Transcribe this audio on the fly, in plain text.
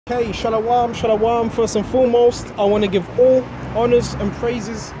Okay, shalom, shalom. First and foremost, I want to give all honors and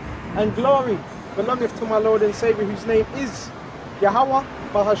praises and glory belongeth to my Lord and Savior, whose name is Yahweh,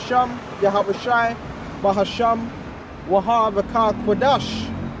 Bahasham, Yahweh Shai, Bahasham, Wahab, Akar, Quadash.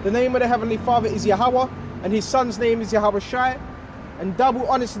 The name of the Heavenly Father is Yahweh, and his son's name is Yahweh Shai. And double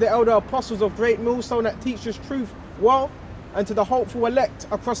honors to the elder apostles of Great Millstone that teach us truth well, and to the hopeful elect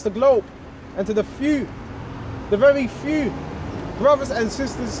across the globe, and to the few, the very few brothers and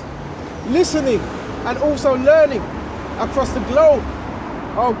sisters listening and also learning across the globe.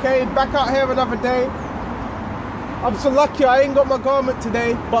 Okay, back out here another day. I'm so lucky I ain't got my garment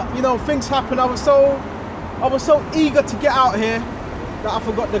today, but you know, things happen. I was so eager to get out here that I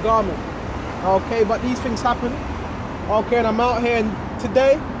forgot the garment. Okay, but these things happen. Okay, and I'm out here, and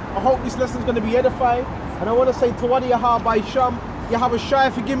today I hope this lesson is going to be edifying. And I want to say Tawadi Yahweh Sham, Yahweh Shai,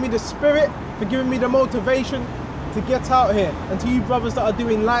 for giving me the spirit, for giving me the motivation to get out here, and to you brothers that are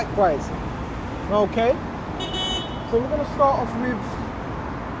doing likewise. Okay, so we're going to start off with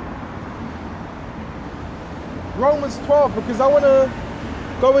Romans 12, because I want to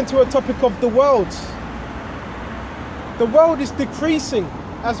go into a topic of the world. The world is decreasing,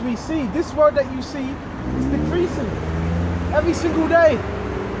 as we see. This world that you see is decreasing every single day.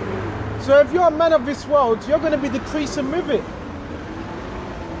 So if you're a man of this world, you're going to be decreasing with it.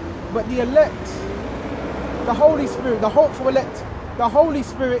 But the elect, the Holy Spirit, the hopeful elect, the Holy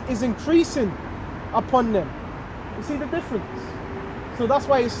Spirit is increasing upon them. You see the difference? So that's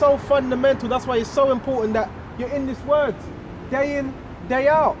why it's so fundamental. That's why it's so important that you're in this word day in, day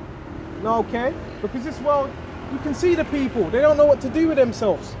out. Okay? Because this world, you can see the people. They don't know what to do with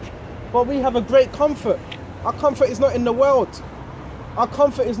themselves. But we have a great comfort. Our comfort is not in the world. Our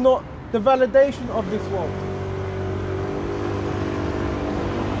comfort is not the validation of this world.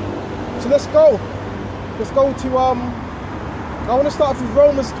 So let's go. Let's go to, I want to start off with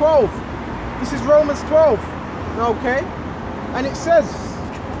Romans 12. This is Romans 12, okay? And it says,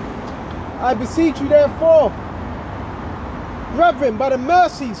 I beseech you therefore, brethren, by the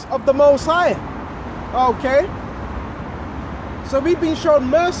mercies of the Most High. Okay? So we've been shown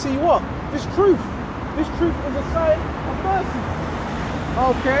mercy, what? This truth. This truth is a sign of mercy.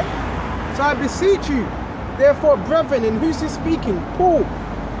 Okay? So I beseech you, therefore, brethren, and who's this speaking? Paul.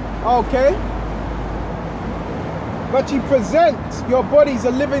 Okay? But you present your bodies a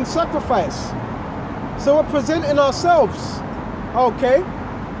living sacrifice. So we're presenting ourselves, okay,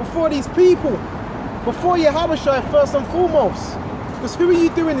 before these people, before Yahweh Shai first and foremost. Because who are you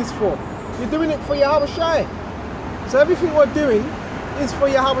doing this for? You're doing it for Yahweh Shai. So everything we're doing is for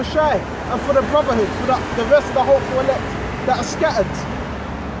Yahweh Shai and for the brotherhood, for the rest of the hopeful elect that are scattered.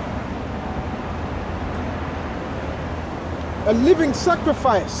 A living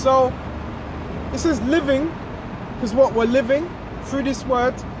sacrifice. So this is living, because what we're living through this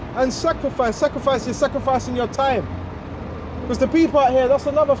word, and sacrifice. Sacrifice is sacrificing your time. Because the people out here, that's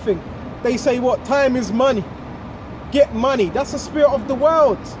another thing. They say what? Time is money. Get money. That's the spirit of the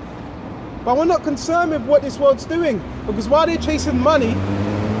world. But we're not concerned with what this world's doing. Because while they're chasing money,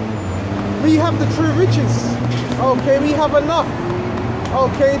 we have the true riches. Okay, we have enough.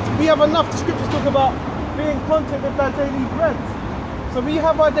 Okay, we have enough. The scriptures talk about being content with our daily bread. So we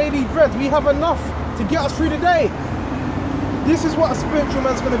have our daily bread. We have enough to get us through the day. This is what a spiritual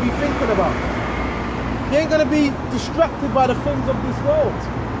man's going to be thinking about. He ain't going to be distracted by the things of this world.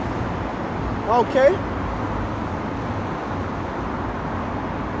 Okay?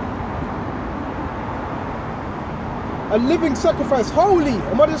 A living sacrifice, holy.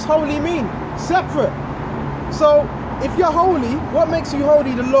 And what does holy mean? Separate. So if you're holy, what makes you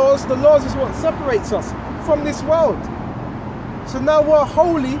holy? The laws. The laws is what separates us from this world. So now we're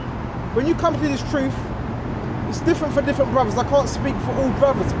holy. When you come to this truth, it's different for different brothers. I can't speak for all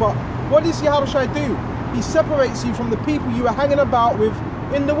brothers, but what does Yahweh Shai do? He separates you from the people you are hanging about with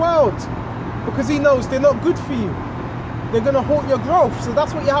in the world, because he knows they're not good for you. They're going to halt your growth. So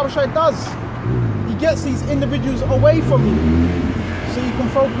that's what Yahweh Shai does. He gets these individuals away from you so you can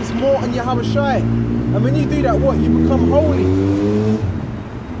focus more on Yahweh Shai. And when you do that, what? You become holy.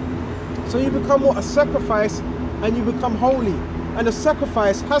 So you become what? A sacrifice, and you become holy. And the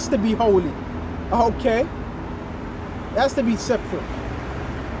sacrifice has to be holy. Okay? It has to be separate.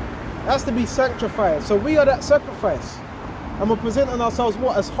 It has to be sanctified. So we are that sacrifice. And we're presenting ourselves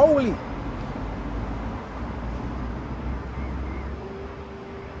what? As holy.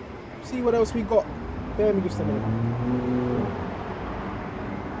 See what else we got. Bear me just a minute.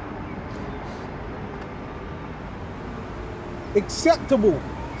 Acceptable.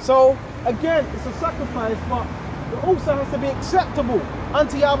 So again, it's a sacrifice, but it also has to be acceptable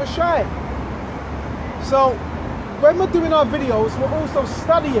unto Yahweh Shai. So when we're doing our videos, we're also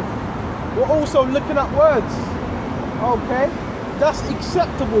studying. We're also looking at words. Okay? That's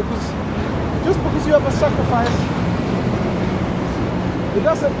acceptable, because just because you have a sacrifice, it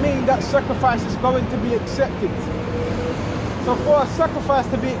doesn't mean that sacrifice is going to be accepted. So for a sacrifice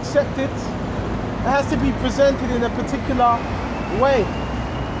to be accepted, it has to be presented in a particular way.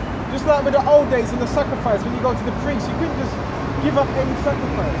 Just like with the old days in the sacrifice, when you go to the priest, you couldn't just give up any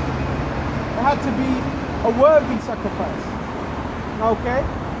sacrifice. It had to be a worthy sacrifice. Okay?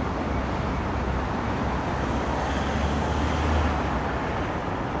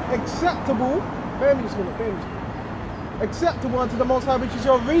 Acceptable, acceptable unto the Most High, which is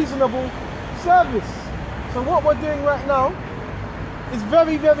your reasonable service. So what we're doing right now is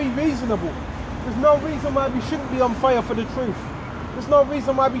very, very reasonable. There's no reason why we shouldn't be on fire for the truth. There's no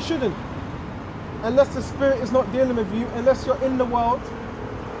reason why we shouldn't. Unless the Spirit is not dealing with you, unless you're in the world.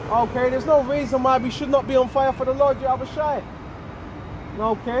 Okay, there's no reason why we should not be on fire for the Lord Yahweh.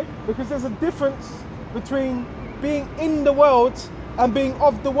 Okay, because there's a difference between being in the world and being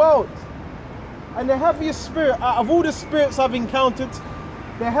of the world. And the heaviest spirit, out of all the spirits I've encountered,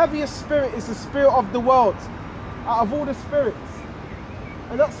 the heaviest spirit is the spirit of the world, out of all the spirits.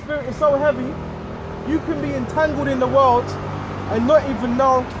 And that spirit is so heavy, you can be entangled in the world and not even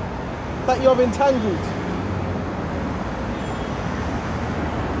know that you're entangled.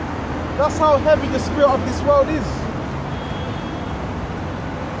 That's how heavy the spirit of this world is.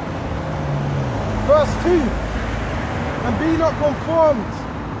 Verse 2. And be not conformed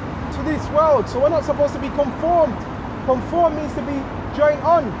to this world. So we're not supposed to be conformed. Conform means to be joined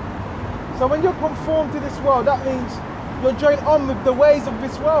on. So when you're conformed to this world, that means you're joined on with the ways of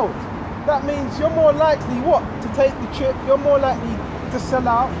this world. That means you're more likely what? To take the chip. You're more likely to sell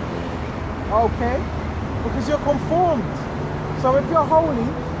out. Okay? Because you're conformed. So if you're holy,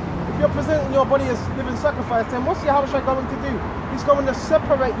 if you're presenting your body as living sacrifice, then what's Yahushua going to do? He's going to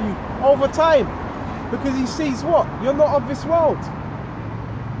separate you over time. Because he sees what? You're not of this world.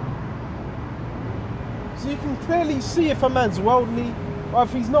 So you can clearly see if a man's worldly or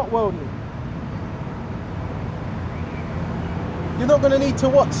if he's not worldly. You're not going to need to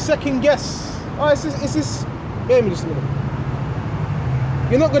what? Second guess. Oh, is this... Hear me just a minute.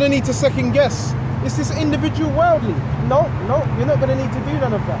 You're not going to need to second guess. Is this individual worldly? No, you're not going to need to do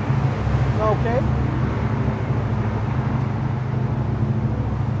none of that. Okay?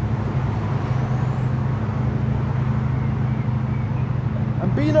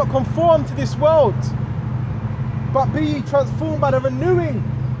 Be not conformed to this world, but be ye transformed by the renewing.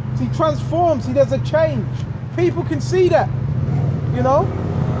 See, transformed, see, there's a change. People can see that, you know?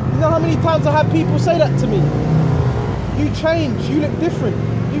 You know how many times I had people say that to me? You changed, you look different,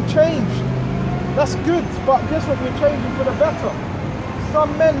 you changed. That's good, but guess what? You're changing for the better.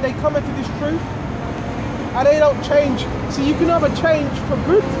 Some men, they come into this truth, and they don't change. See, you can either change for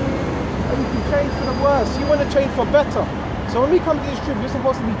good, or you can change for the worse. You want to change for better. So when we come to this truth, you're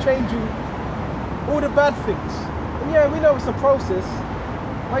supposed to be changing all the bad things. And yeah, we know it's a process.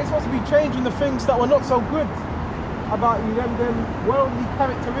 But you're supposed to be changing the things that were not so good about you, them worldly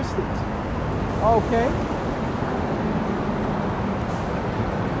characteristics. Okay?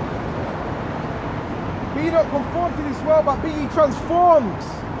 Be not conformed to this world, but be ye transformed.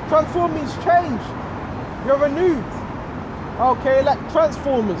 Transform means change. You're renewed. Okay, like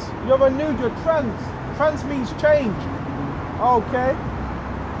Transformers. You're renewed, you're trans. Trans means change. Okay,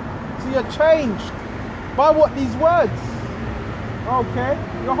 so you're changed by what? These words. Okay,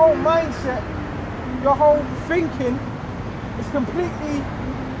 your whole mindset, your whole thinking is completely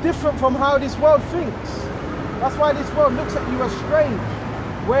different from how this world thinks. That's why this world looks at you as strange.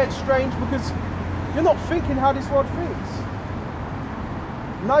 Where it's strange, because you're not thinking how this world thinks.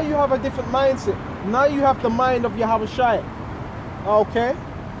 Now you have a different mindset. Now you have the mind of Yahushua. Okay,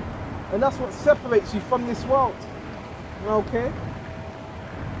 and that's what separates you from this world. Okay,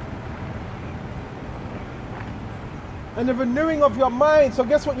 and the renewing of your mind. So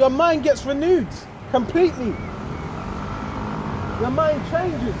guess what? Your mind gets renewed completely. Your mind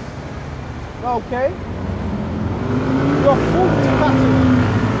changes. Okay, your thought pattern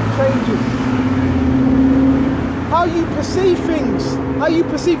changes. How you perceive things, how you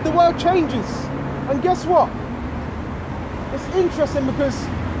perceive the world changes. And guess what? It's interesting because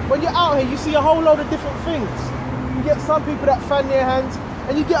when you're out here, you see a whole load of different things. You get some people that fan their hands,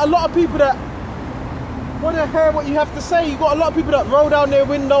 and you get a lot of people that want to hear what you have to say. You got a lot of people that roll down their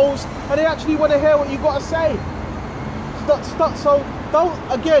windows, and they actually want to hear what you got to say. So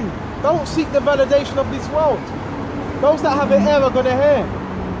don't seek the validation of this world. Those that have an ear are going to hear.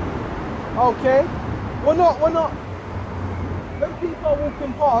 Okay? We're not. When people are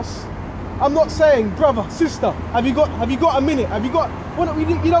walking past, I'm not saying, brother, sister, have you got a minute? Have you got, well,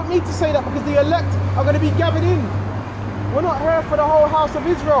 you don't need to say that, because the elect are going to be gathered in. We're not here for the whole house of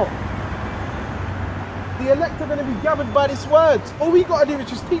Israel. The elect are going to be gathered by this word. All we got to do is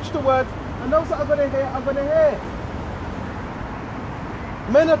just teach the word, and those that are going to hear are going to hear.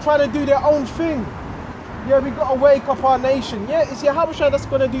 Men are trying to do their own thing. Yeah, we got to wake up our nation. Yeah, it's Yahweh that's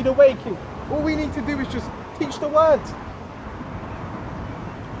going to do the waking. All we need to do is just teach the word.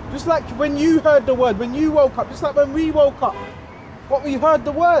 Just like when you heard the word, when you woke up, just like when we woke up, what we heard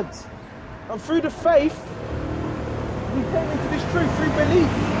the words. And through the faith, we came into this truth through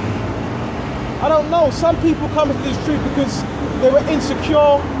belief. I don't know, some people come into this truth because they were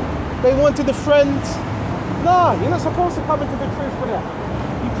insecure, they wanted a friend. Nah, you're not supposed to come into the truth for that.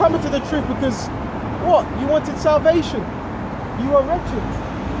 You come into the truth because, what? You wanted salvation. You were wretched.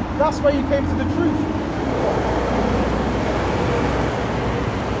 That's why you came to the truth.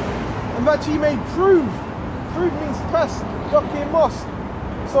 And that ye may prove. Prove means test, dokimos.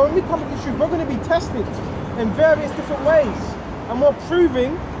 So when we come to the truth, we're going to be tested in various different ways. And we're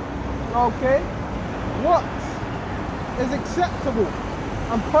proving, okay, what is acceptable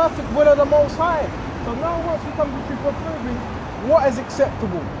and perfect will of the Most High. So now once we come to the truth, we're proving what is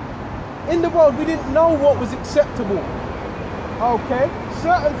acceptable. In the world, we didn't know what was acceptable. Okay,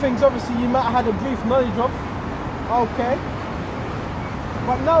 certain things obviously you might have had a brief knowledge of. Okay,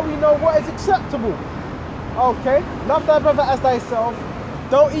 but now we know what is acceptable. Okay, love thy brother as thyself.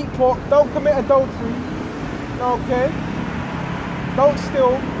 Don't eat pork. Don't commit adultery. Okay, don't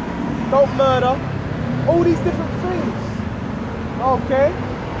steal. Don't murder. All these different things. Okay,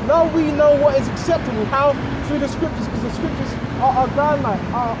 now we know what is acceptable. How? Through the scriptures, because the scriptures are our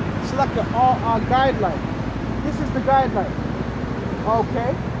guideline. Are our guideline. This is the guideline.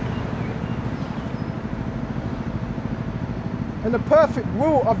 Okay. And the perfect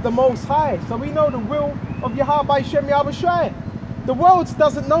will of the Most High. So we know the will of Yahweh Shem Yahweh Shai. The world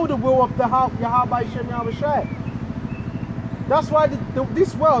doesn't know the will of the Yahweh Shem Yahweh Shai. That's why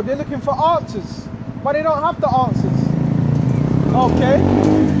this world, they're looking for answers, but they don't have the answers. Okay?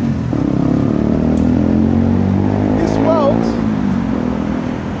 This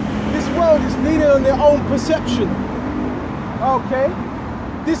world is leaning on their own perception. Okay?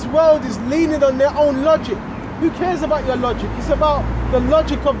 This world is leaning on their own logic. Who cares about your logic? It's about the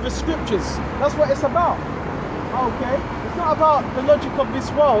logic of the scriptures. That's what it's about. Okay? It's not about the logic of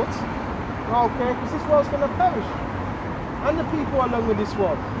this world. Okay? Because this world's going to perish. And the people along with this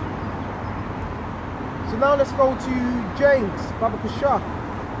world. So now let's go to James, Baba Kasha.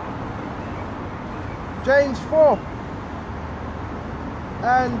 James 4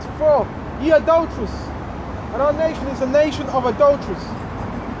 and 4. Ye adulterous. And our nation is a nation of adulterers.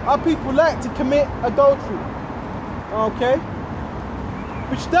 Our people like to commit adultery. Okay?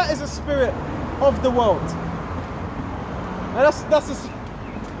 Which that is a spirit of the world. And that's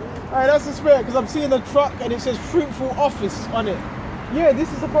the spirit, because I'm seeing a truck and it says fruitful office on it. Yeah, this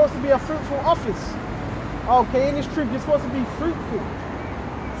is supposed to be a fruitful office. Okay, in this truth, you're supposed to be fruitful.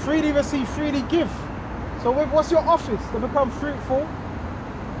 Freely receive, freely give. So what's your office? To become fruitful,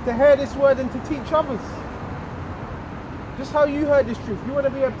 to hear this word and to teach others. Just how you heard this truth. You want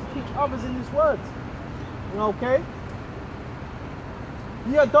to be able to teach others in this word. Okay?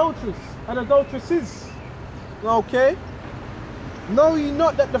 Ye adulterers and adulteresses. Okay? Know ye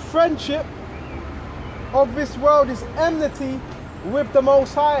not that the friendship of this world is enmity with the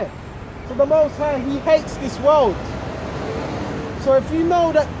Most High? So the Most High, He hates this world. So if you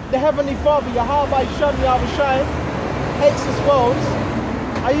know that the Heavenly Father, Yahweh Shem Yahweh Shai, hates this world,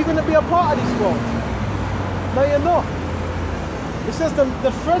 are you going to be a part of this world? No, you're not. It says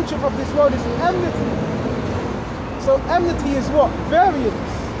the friendship of this world is enmity. So enmity is what?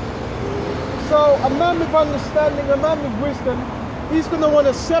 Variance. So a man with understanding, a man with wisdom, he's going to want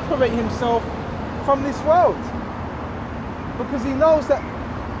to separate himself from this world. Because he knows that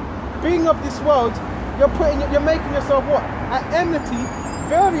being of this world, you're making yourself what? At enmity,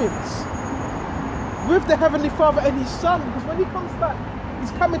 variance with the Heavenly Father and His Son. Because when He comes back,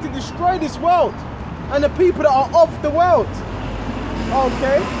 He's coming to destroy this world and the people that are of the world.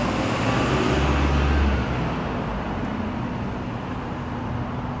 Okay?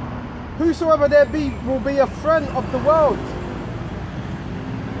 Whosoever there be will be a friend of the world,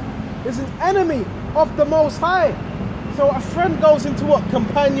 is an enemy of the Most High. So a friend goes into what?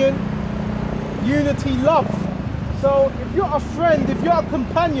 Companion, unity, love. So if you're a friend, if you're a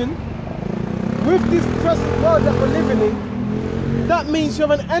companion with this present world that we're living in, that means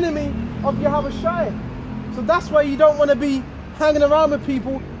you're an enemy of Yahweh Shai. So that's why you don't want to be hanging around with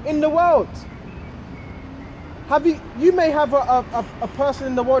people in the world. You may have a person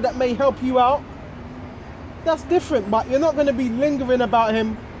in the world that may help you out. That's different, but you're not going to be lingering about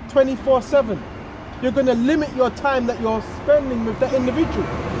him 24/7. You're going to limit your time that you're spending with that individual.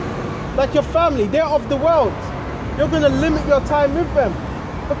 Like your family, they're of the world. You're going to limit your time with them.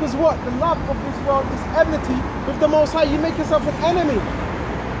 Because what? The love of this world is enmity with the Most High. You make yourself an enemy.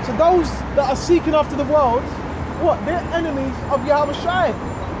 So those that are seeking after the world, what? They're enemies of Yahweh Shai.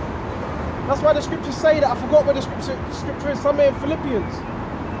 That's why the scriptures say that. I forgot where the scripture is, somewhere in Philippians.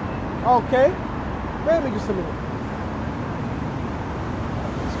 Okay? Wait me just a minute.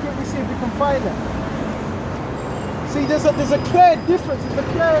 Let's quickly see if we can find that. See, there's a clear difference. There's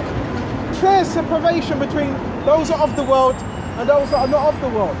a clear separation between those that are of the world and those that are not of the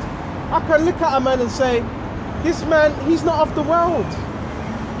world. I can look at a man and say, this man, he's not of the world.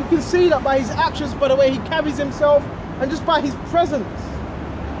 You can see that by his actions, by the way he carries himself, and just by his presence.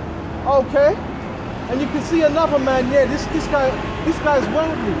 Okay? And you can see another man, yeah, this guy's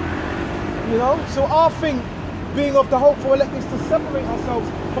worldly. You know? So our thing, being of the hopeful elect, is to separate ourselves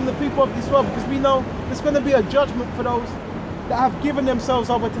from the people of this world, because we know there's going to be a judgment for those that have given themselves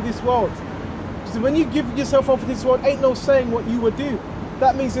over to this world. So when you give yourself over to this world, ain't no saying what you would do.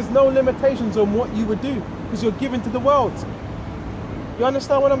 That means there's no limitations on what you would do, because you're given to the world. You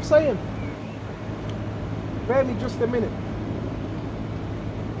understand what I'm saying? Bear me just a minute.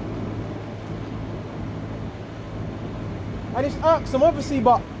 And it's irksome, obviously,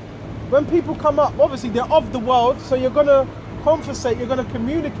 but when people come up, obviously they're of the world, so you're going to conversate, you're going to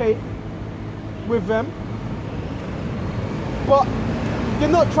communicate with them, but you're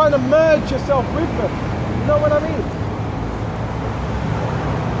not trying to merge yourself with them. You know what I mean?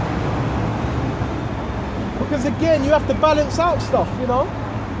 Because again, you have to balance out stuff, you know?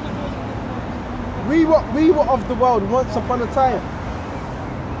 We were of the world once upon a time.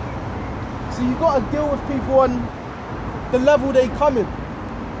 So you got to deal with people on the level they come in.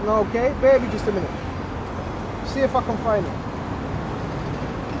 Okay, bear with me just a minute. See if I can find it.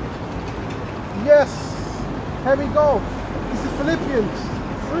 Yes, here we go. This is Philippians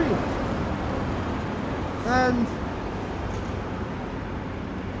 3. And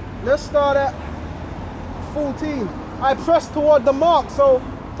let's start at 14. I press toward the mark. So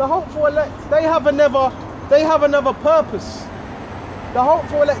the hopeful elect, they have another purpose. The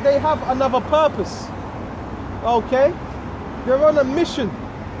hopeful elect, they have another purpose. Okay? They're on a mission.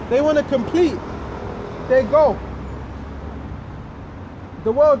 They want to complete their goal.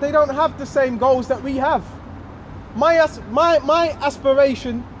 The world, they don't have the same goals that we have. My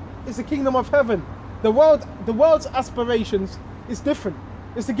aspiration is the kingdom of heaven. The world's aspirations is different.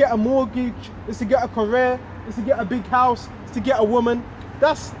 It's to get a mortgage, it's to get a career, it's to get a big house, it's to get a woman.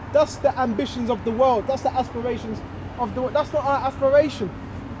 That's the ambitions of the world. That's the aspirations of the world. That's not our aspiration.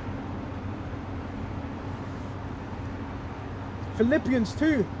 Philippians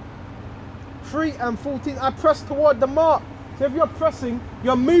 2, 3 and 14. I press toward the mark. So if you're pressing,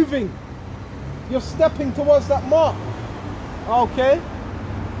 you're moving. You're stepping towards that mark. Okay?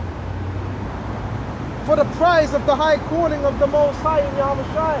 For the prize of the high calling of the Most High in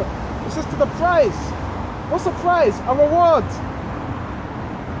Yahweh Shai. It says to the prize. What's the prize? A reward.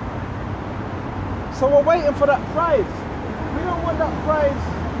 So we're waiting for that prize. We don't want that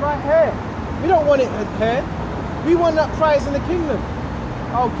prize right here. We don't want it here. We want that prize in the kingdom.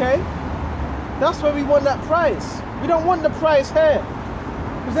 Okay? That's where we want that prize. We don't want the prize here.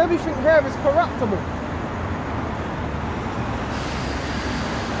 Because everything here is corruptible.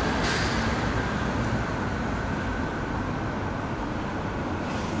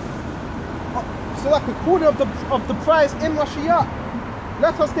 So like a quarter of the prize in Mashiach.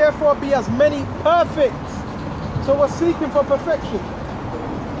 Let us therefore be as many perfect. So we're seeking for perfection.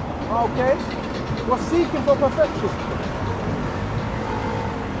 Okay? We're seeking for perfection.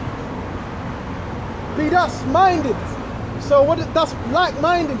 Be thus minded. So that's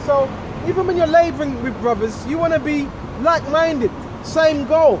like-minded. So even when you're laboring with brothers, you want to be like-minded, same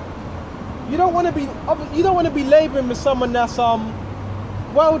goal. You don't want to be laboring with someone that's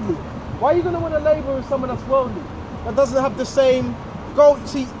worldly. Why are you going to want to labor with someone that's worldly, that doesn't have the same goal?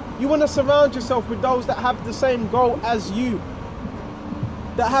 See, you want to surround yourself with those that have the same goal as you,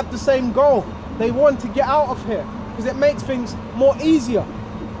 that have the same goal. They want to get out of here because it makes things more easier.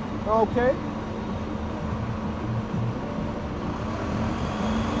 Okay?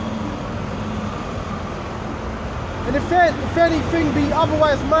 And if anything be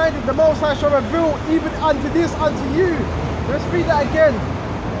otherwise minded, the Most High shall reveal even unto you. Let's read that again.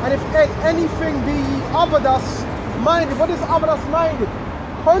 And if anything be other thus minded, what is other thus minded?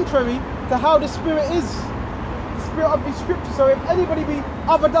 Contrary to how the Spirit is. The Spirit of the Scripture. So if anybody be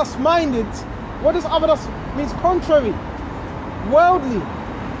other thus minded, What does avadas means? Contrary, worldly.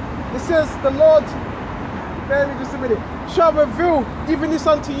 It says the Lord, bear with me just a minute, shall reveal even this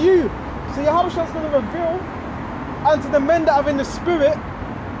unto you. So Yahweh is going to reveal unto the men that are in the spirit.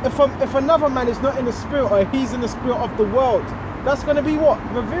 If another man is not in the spirit, or he's in the spirit of the world, that's going to be what?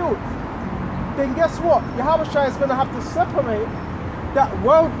 Revealed. Then guess what? Yahweh is going to have to separate that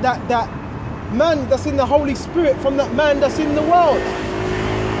world, that man that's in the Holy Spirit from that man that's in the world.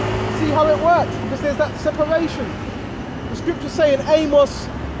 See how it works? Because there's that separation. The scripture's saying Amos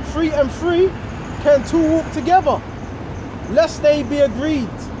 3:3, can two walk together lest they be agreed?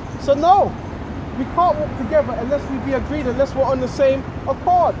 So no, we can't walk together unless we be agreed, unless we're on the same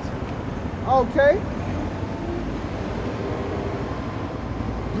accord. Okay?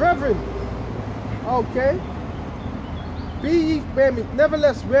 Brethren, okay? Be ye, bear me,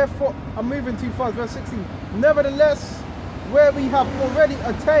 nevertheless, wherefore, I'm moving too fast, verse 16. Nevertheless, where we have already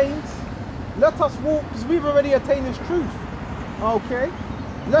attained, let us walk, because we've already attained this truth. Okay?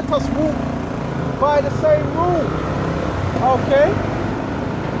 Let us walk by the same rule. Okay?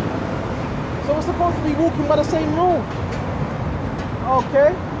 So we're supposed to be walking by the same rule.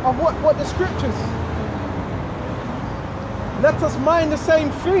 Okay? Of what the scriptures. Let us mind the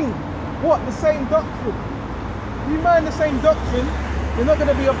same thing. What? The same doctrine. If you mind the same doctrine, you're not going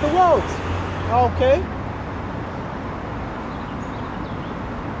to be of the world. Okay?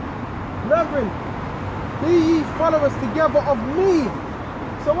 Brethren, be ye followers together of me.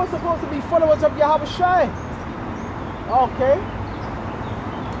 So we're supposed to be followers of Yahweh Shai. Okay?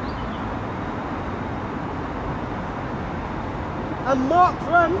 And mark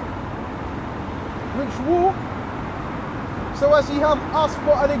them which walk, so as ye have us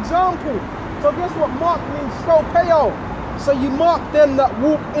for an example. So guess what? Mark means skopeo. So you mark them that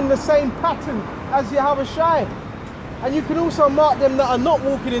walk in the same pattern as Yahweh Shai. And you can also mark them that are not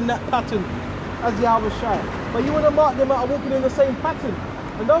walking in that pattern as Yahweh Shai. But you want to mark them that are walking in the same pattern.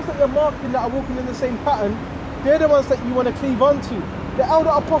 And those that you're marking that are walking in the same pattern, they're the ones that you want to cleave onto. The elder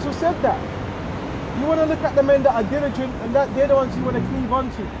apostle said that. You want to look at the men that are diligent, and that they're the ones you want to cleave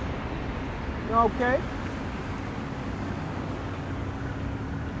onto. Okay?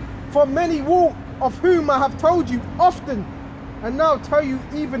 For many walk, of whom I have told you often, and now tell you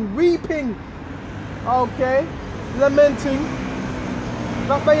even weeping, okay, lamenting,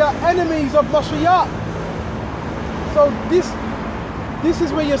 that they are enemies of Mashiach. So this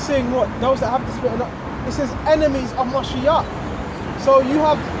is where you're seeing what? Those that have the spirit, it says enemies of Mashiach. So you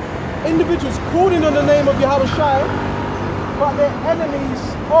have individuals calling on the name of Yahweh Shai, but they're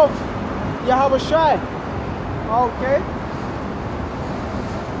enemies of Yahweh Shai. Okay?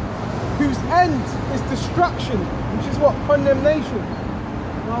 Whose end is destruction, which is what? Condemnation.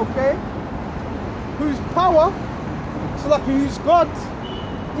 Okay? Whose power, so like whose God,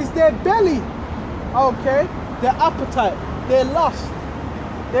 is their belly. Okay? Their appetite, their lust,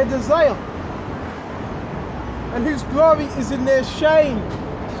 their desire. And whose glory is in their shame.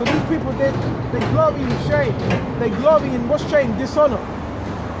 So these people, they glory in shame. They glory in what's shame? Dishonor.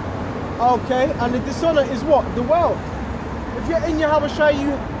 Okay? And the dishonor is what? The world. If you're in Yahweh Shai,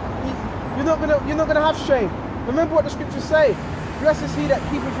 you're not gonna have shame. Remember what the scriptures say. Blessed is he that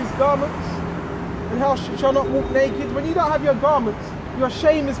keepeth his garments, and shall not walk naked. When you don't have your garments, your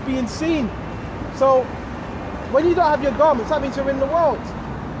shame is being seen. So when you don't have your garments, that means you're in the world.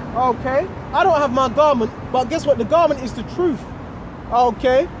 Okay? I don't have my garment, but guess what? The garment is the truth.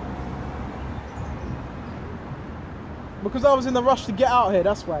 Okay? Because I was in a rush to get out here,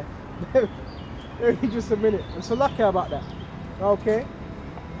 that's why. Just a minute. I'm so lucky about that. Okay?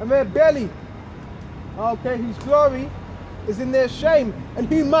 And their belly, okay, whose glory is in their shame, and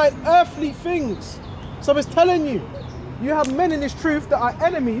who mind earthly things. So it's telling you, you have men in this truth that are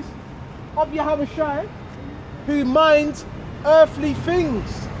enemies of Yahweh Shai, who mind earthly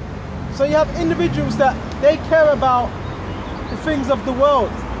things. So you have individuals that they care about the things of the world.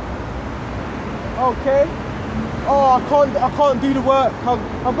 Okay? Oh, I can't do the work.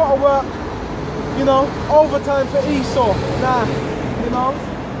 I've got to work, you know, overtime for Esau. Nah, you know.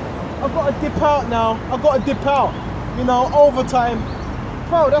 I've got to dip out now. I've got to dip out, you know, overtime.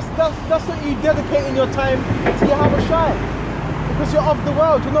 Bro, that's not you dedicating your time to Yahweh Shai, because you're of the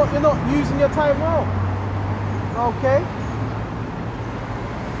world. You're not using your time well. Okay?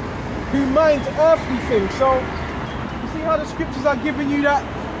 Who minds earthly things. So you see how the scriptures are giving you that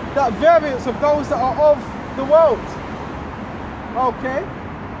variance of those that are of the world. Okay?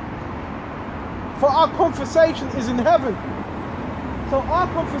 For our conversation is in heaven. So our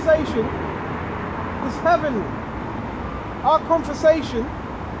conversation is heavenly. Our conversation,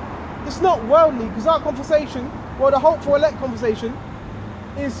 it's not worldly, because our conversation, well, the hope for elect conversation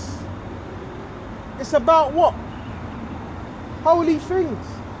is It's about what? Holy things.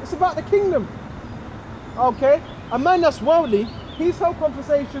 It's about the kingdom. Okay? A man that's worldly, his whole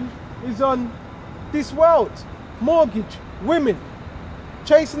conversation is on this world. Mortgage, women,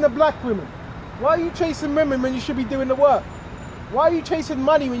 chasing the black women. Why are you chasing women when you should be doing the work? Why are you chasing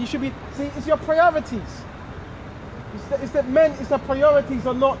money when you should be... See, it's your priorities. It's the priorities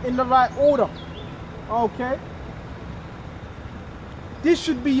are not in the right order. Okay? This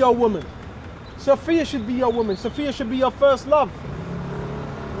should be your woman. Sophia should be your woman. Sophia should be your first love.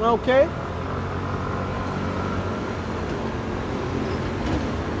 Okay?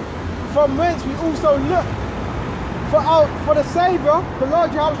 From whence we also look for the Saviour, the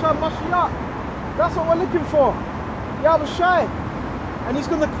Lord Yahushua Mashiach. That's what we're looking for. Yahushua. And he's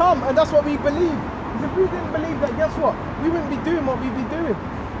going to come, and that's what we believe. Because if we didn't believe that, guess what? We wouldn't be doing what we'd be doing.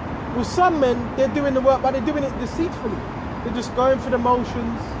 Well, some men, they're doing the work, but they're doing it deceitfully. They're just going through the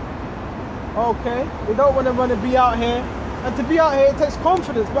motions. Okay? They don't want to be out here. And to be out here, it takes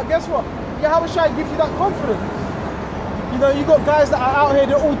confidence. But guess what? Yahushua gives you that confidence. You know, you got guys that are out here,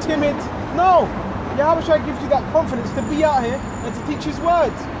 they're all timid. No. Yahushua gives you that confidence to be out here and to teach his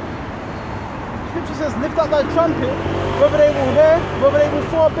words. Scripture says, lift up thy trumpet, whether they will hear, whether they will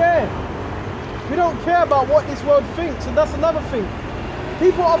forbear. We don't care about what this world thinks, and that's another thing.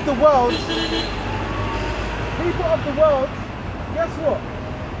 People of the world, guess what?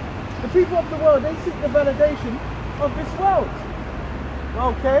 The people of the world, they seek the validation of this world.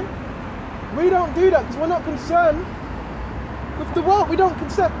 Okay? We don't do that because we're not concerned with the world. We don't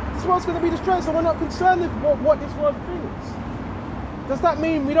concern. This world's going to be destroyed, so we're not concerned with what this world thinks. Does that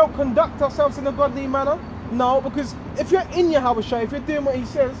mean we don't conduct ourselves in a godly manner? No, because if you're in Yahushua, if you're doing what he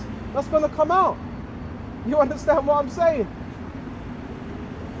says, that's going to come out. You understand what I'm saying?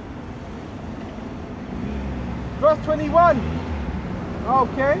 Verse 21.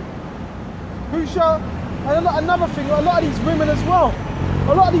 Okay. Who shall... And another thing, a lot of these women as well.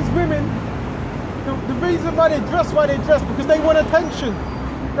 A lot of these women, the reason why they dress because they want attention.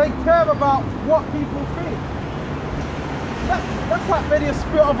 They care about what people think. That's like really a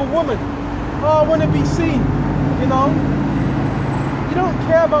spirit of a woman. Oh, I want to be seen, you know. You don't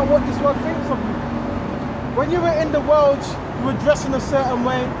care about what this world thinks of you. When you were in the world, you were dressed in a certain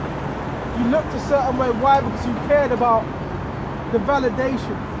way. You looked a certain way. Why? Because you cared about the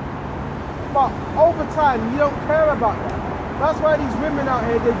validation. But over time, you don't care about that. That's why these women out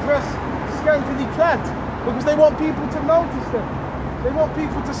here, they dress scantily clad. Because they want people to notice them. They want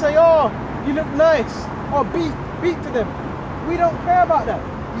people to say, oh, you look nice. Or beat to them. We don't care about that.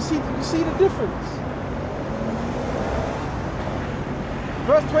 You see the difference.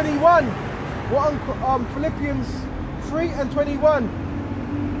 Verse 21. Philippians 3 and 21.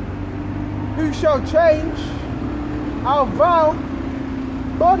 Who shall change our vile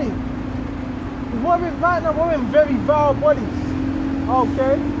body? Right now we're in very vile bodies.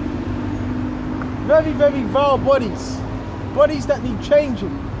 Okay? Very, very vile bodies. Bodies that need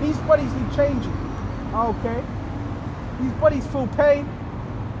changing. These bodies need changing. Okay? These bodies feel pain.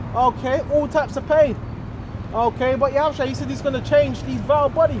 Okay? All types of pain. Okay? But Yahushua, he said he's going to change these vile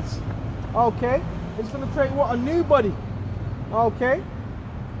bodies. Okay? He's going to create what? A new body. Okay?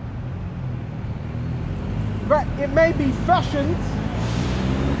 But it may be fashioned,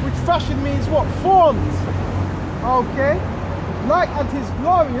 which fashion means what? Formed. Okay? Like unto his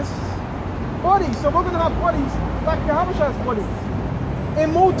glorious body. So we're going to have bodies like Yahushua's bodies.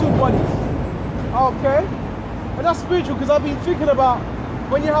 Immortal bodies. Okay? And that's spiritual because I've been thinking about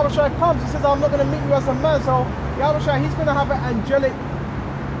when Yahushua comes, he says, I'm not going to meet you as a man. So Yahushua, he's going to have an angelic,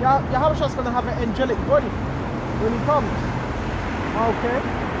 Yahushua's going to have an angelic body when he comes. Okay?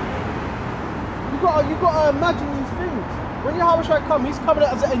 You got to imagine these things. When Yahushua comes, he's coming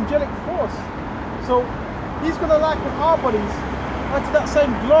out as an angelic force. So he's going to liken our bodies unto that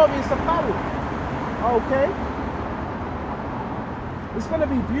same glorious apparel. Okay? It's going to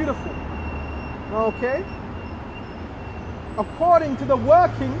be beautiful. Okay? According to the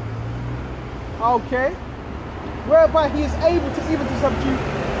working, okay, whereby he is able to even to subdue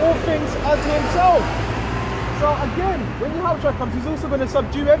all things unto himself. So again, when Yahushua comes, he's also going to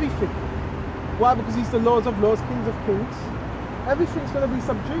subdue everything. Why? Because he's the Lord of Lords, Kings of Kings. Everything's going to be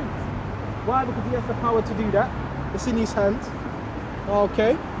subdued. Why? Because he has the power to do that. It's in his hands.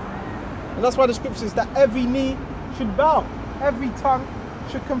 Okay? And that's why the scripture says that every knee should bow. Every tongue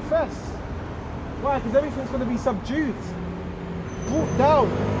should confess. Why? Because everything's going to be subdued. Brought down.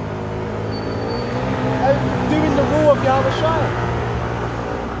 And doing the rule of Yahushua.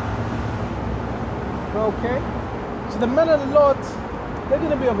 Okay? So the men of the Lord, they're going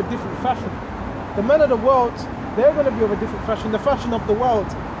to be of a different fashion. The men of the world, they're going to be of a different fashion. The fashion of the world.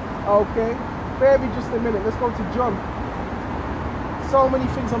 Okay? Bear me just a minute. Let's go to John. So many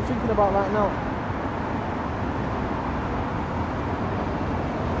things I'm thinking about right now.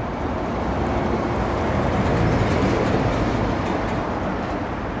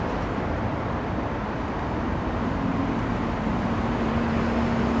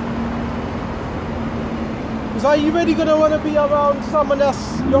 Because are you really going to want to be around someone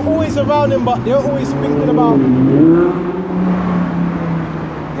that's, you're always around him, but they're always thinking about,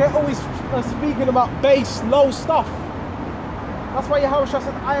 they're always speaking about base, low stuff. That's why Yahweh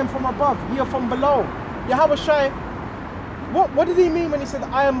said, I am from above, ye are from below. Yahweh, what did he mean when he said,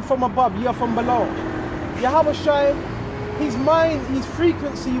 I am from above, ye are from below? Yahweh, his mind, his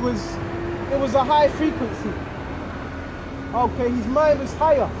frequency was, it was a high frequency. Okay, his mind was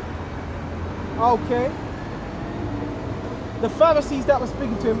higher. Okay. The Pharisees that were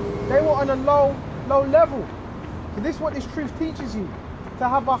speaking to him, they were on a low level. So this is what this truth teaches you, to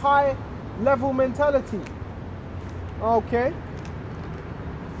have a high level mentality. Okay?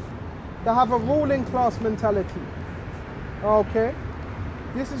 To have a ruling class mentality. Okay?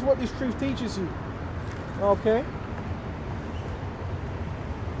 This is what this truth teaches you. Okay?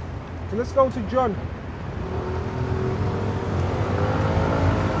 So let's go to John.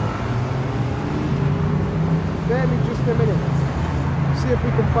 Bear me just a minute. See if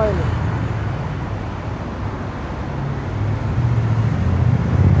we can find it.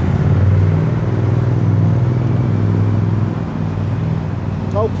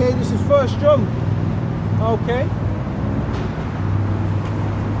 Okay, this is 1 John. Okay.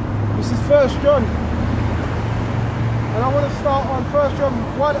 This is 1 John. And I want to start on 1 John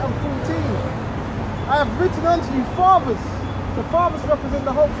 1 and 14. I have written unto you, fathers. The fathers represent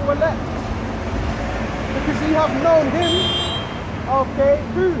the hopeful elect. Because ye have known him, okay,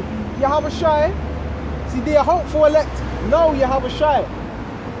 who? Yahweh Shai. See, the hopeful elect know Yahweh Shai,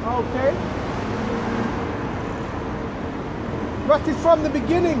 okay? But it's from the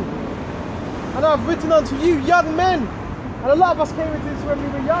beginning. And I've written unto you, young men. And a lot of us came into this when we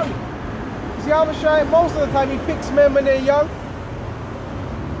were young. See, Yahweh Shai, most of the time he picks men when they're young.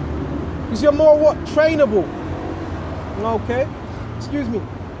 Because you're more what? Trainable. Okay? Excuse me.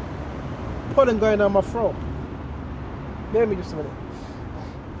 Pollen going down my throat. Bear me just a minute.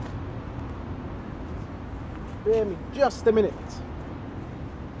 Bear me just a minute.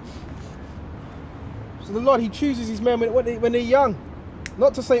 So the Lord, he chooses his men when they're young.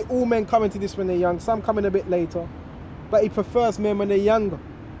 Not to say all men come into this when they're young. Some come in a bit later. But he prefers men when they're younger.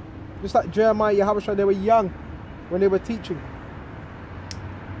 Just like Jeremiah, Yahweh, they were young when they were teaching.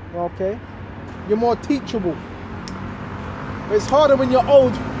 Okay? You're more teachable. But it's harder when you're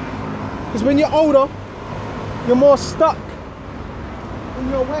old. Because when you're older, you're more stuck in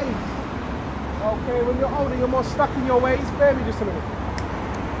your ways. Okay, when you're older, you're more stuck in your ways. Bear me just a minute.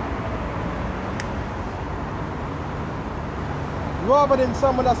 Rather than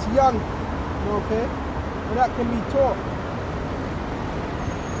someone that's young, okay, and that can be taught.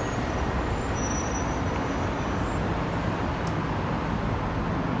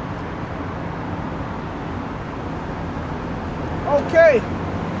 Okay.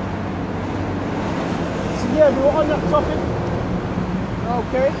 Yeah, we were on that topic.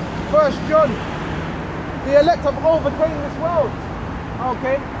 Okay. 1 John. The elect have overcame this world.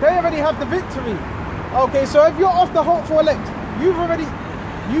 Okay. They already have the victory. Okay, so if you're of the hopeful elect, you've already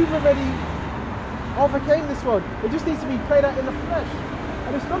overcame this world. It just needs to be played out in the flesh.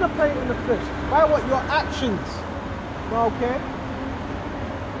 And it's not to play it in the flesh. By what? Your actions. Okay.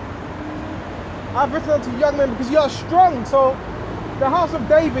 I've written unto young men because you are strong. So the house of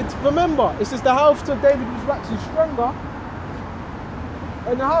David, remember, it says the house of David was waxing stronger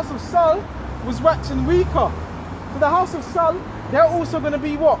and the house of Saul was waxing weaker. So the house of Saul, they're also going to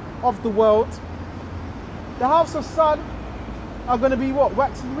be what? Of the world. The house of Saul are going to be what?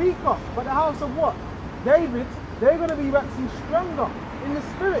 Waxing weaker. But the house of what? David, they're going to be waxing stronger in the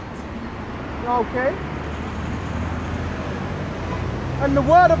spirit. Okay? And the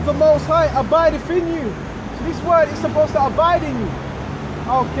word of the Most High abideth in you. So this word is supposed to abide in you.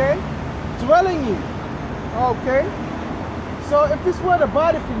 Okay, dwell in you. Okay, so if this word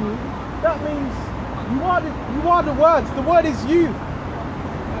abideth in you, that means you are the words. The word is you.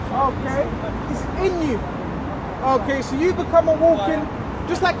 Okay, it's in you. Okay, so you become a walking,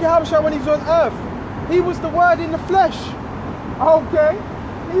 just like Yahweh when he was on earth. He was the word in the flesh. Okay,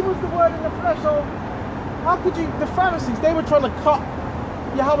 he was the word in the flesh. So how could you? The Pharisees, they were trying to cut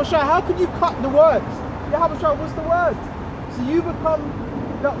Yahweh. How could you cut the words? Yahweh was the word. So you become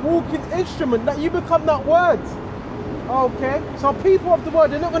that walking instrument, that you become that word. Okay, so people of the word,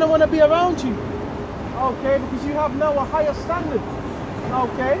 they're not going to want to be around you. Okay, because you have now a higher standard.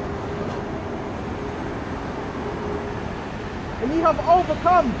 Okay, And you have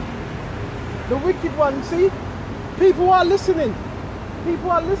overcome the wicked one. See, people are listening.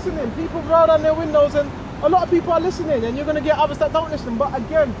 People are listening. People roll down their windows, and a lot of people are listening, and you're going to get others that don't listen. But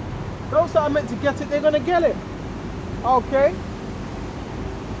again, those that are meant to get it, they're going to get it. Okay?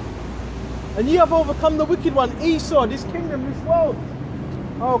 And you have overcome the wicked one, Esau, this kingdom, this world.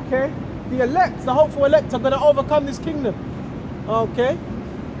 Okay? The elect, the hopeful elect are going to overcome this kingdom. Okay?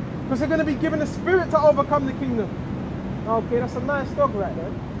 Because they're going to be given a spirit to overcome the kingdom. Okay, that's a nice dog right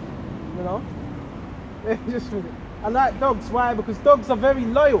there. You know? I like dogs. Why? Because dogs are very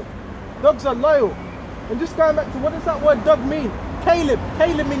loyal. Dogs are loyal. And just going back to, what does that word dog mean? Caleb.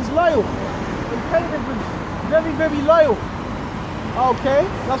 Caleb means loyal. And Caleb was very, very loyal. Okay?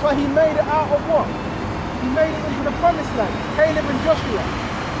 That's why he made it out of what? He made it into the promised land. Caleb and Joshua.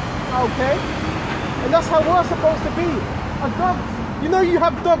 Okay? And that's how we're supposed to be. A dog. You know, you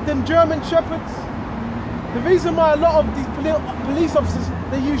have dogs, them German shepherds. The reason why a lot of these police officers,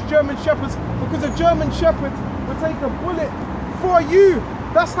 they use German shepherds, because a German shepherd will take a bullet for you.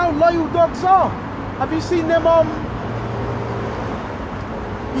 That's how loyal dogs are. Have you seen them?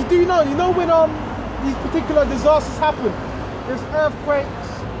 You do know. You know when these particular disasters happen, there's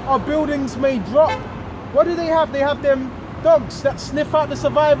earthquakes or buildings may drop. What do they have? They have them dogs that sniff out the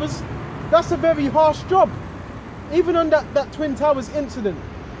survivors. That's a very harsh job. Even on that Twin Towers incident,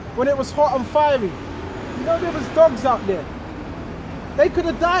 when it was hot and fiery, you know there was dogs out there. They could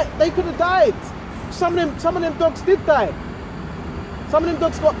have died. They could have died. Some of them dogs did die. Some of them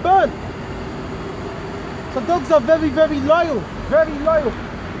dogs got burnt. So dogs are very, very loyal. Very loyal.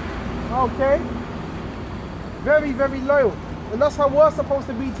 Okay? Very, very loyal. And that's how we're supposed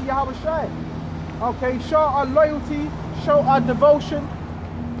to be to Yahweh Shai. Okay? Show our loyalty. Show our devotion.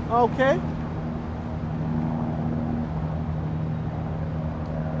 Okay?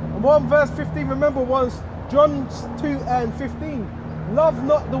 And 1 verse 15, remember, was John 2 and 15. Love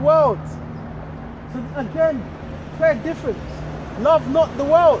not the world. So again, clear difference. Love not the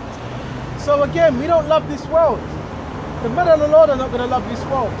world. So again, we don't love this world. The men of the Lord are not going to love this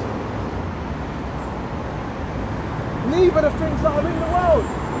world. Neither the things that are in the world.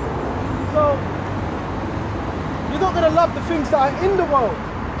 So you're not going to love the things that are in the world.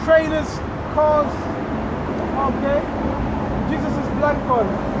 Trailers, cars. Okay. Jesus is blanco,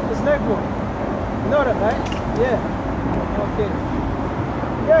 is negro. You know that, right? Yeah. Okay.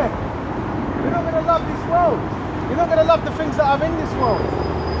 Yeah. You're not going to love this world. You're not going to love the things that are in this world.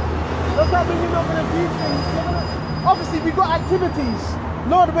 Does that mean you're not going to do things? Obviously, we've got activities.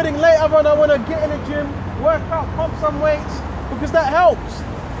 Lord willing, later on, I want to get in the gym, work out, pump some weights, because that helps.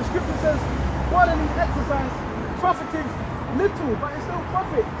 The scripture says, bodily exercise profiteth little, but it still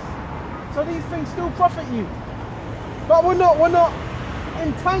profits. So these things still profit you. But we're not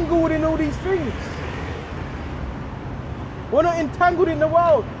entangled in all these things. We're not entangled in the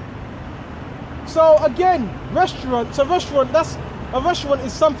world. So again, restaurants, a restaurant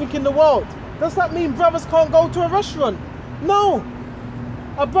is something in the world. Does that mean brothers can't go to a restaurant? No.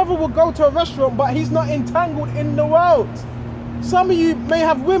 A brother will go to a restaurant, but he's not entangled in the world. Some of you may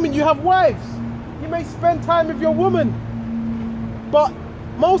have women, you have wives. You may spend time with your woman, but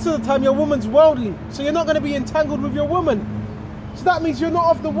most of the time your woman's worldly, so you're not going to be entangled with your woman. So that means you're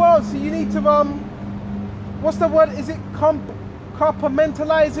not of the world, so you need to, what's the word? Is it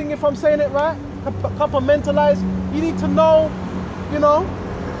compartmentalizing, if I'm saying it right? Compartmentalize. You need to know, you know,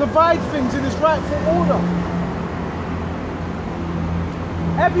 divide things in its rightful order.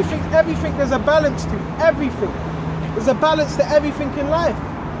 Everything there's a balance to. Everything. There's a balance to everything in life.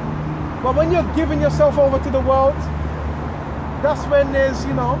 But when you're giving yourself over to the world, that's when there's,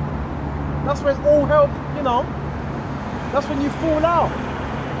 you know, that's when all help, you know, that's when you fall out.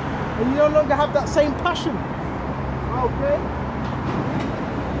 And you no longer have that same passion. Okay?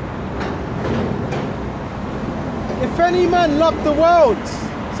 If any man love the world,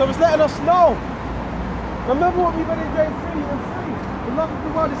 so it's letting us know. Remember what we read in James 3 and 3. The love of the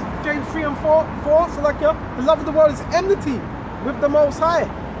world is James 3 and 4. So like the love of the world is enmity with the Most High.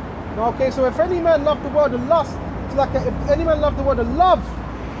 Okay, so if any man love the world, the lust, so like if any man love the world, the love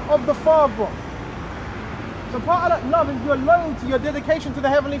of the Father. So part of that love is your loyalty, your dedication to the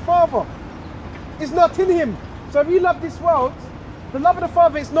Heavenly Father. It's not in Him. So if you love this world, the love of the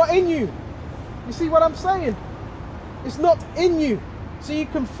Father is not in you. You see what I'm saying? It's not in you. So you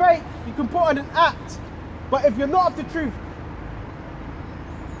can fake, you can put on an act, but if you're not of the truth,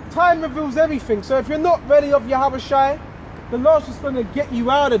 time reveals everything. So if you're not ready of Yahweh Shai, the Lord's just going to get you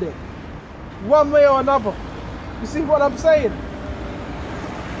out of it, one way or another. You see what I'm saying?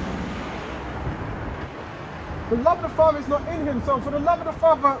 The love of the Father is not in Him. So for the love of the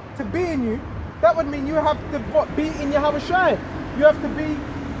Father to be in you, that would mean you have to be in Yahweh Shai. You have to be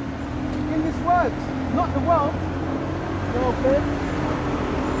in this word, not the world. Okay?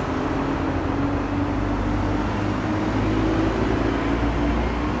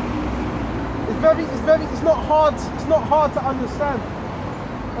 It's not hard to understand.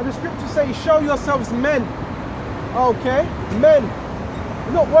 And the scriptures say, show yourselves men. Okay? Men.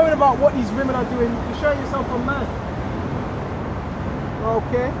 You're not worried about what these women are doing. You show yourself a man.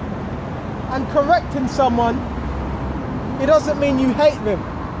 Okay? And correcting someone, it doesn't mean you hate them.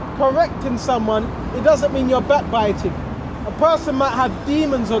 Correcting someone, it doesn't mean you're backbiting. A person might have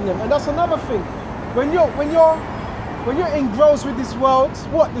demons on them, and that's another thing. When you're engrossed with this world,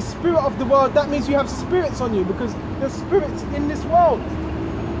 what? The spirit of the world, that means you have spirits on you, because there's spirits in this world.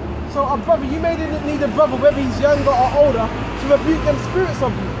 So a brother, you may need a brother, whether he's younger or older, to rebuke them spirits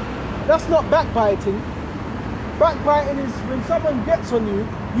of you. That's not backbiting. Backbiting is when someone gets on you,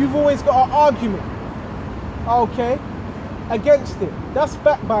 you've always got an argument, okay, against it. That's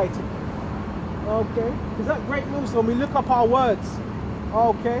backbiting, okay? Is that great news when we look up our words,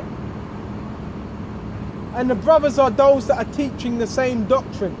 okay? And the brothers are those that are teaching the same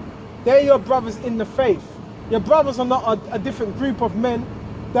doctrine. They're your brothers in the faith. Your brothers are not a different group of men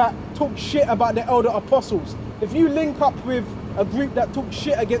that talk shit about the elder apostles. If you link up with a group that talks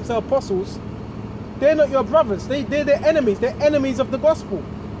shit against the apostles, they're not your brothers. They're their enemies. They're enemies of the gospel.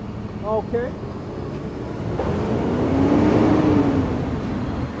 Okay?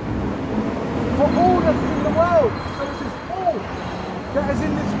 For all that's in the world. So this is all that is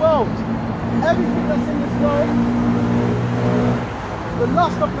in this world. Everything that's in this world, the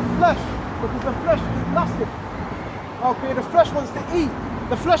lust of the flesh, because the flesh is lusted. Okay, the flesh wants to eat,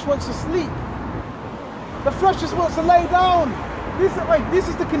 the flesh wants to sleep, the flesh just wants to lay down. This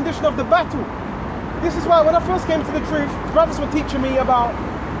is the condition of the battle. This is why when I first came to the truth, brothers were teaching me about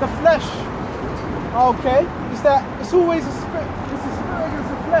the flesh. Okay, is that it's always a spirit, it's the spirit against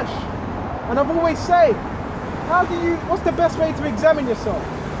the flesh. And I've always said, what's the best way to examine yourself?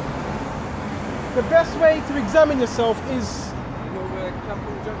 The best way to examine yourself is... Do you know where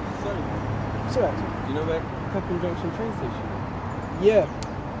Clapham Junction, sorry? Do you know where Clapham Junction train station is? Yeah.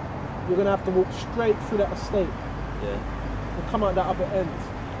 You're going to have to walk straight through that estate. Yeah. And come out that other end.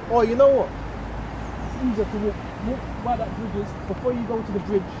 Or you know what? It's easier to walk by that bridge. Before you go to the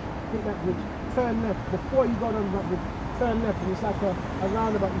bridge, hit that bridge, turn left. Before you go down that bridge, turn left. And it's like a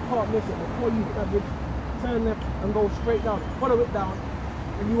roundabout. You can't miss it. Before you hit that bridge, turn left and go straight down. Follow it down.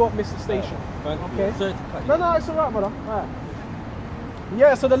 And you won't miss the station. Okay? No, it's alright, brother. Alright.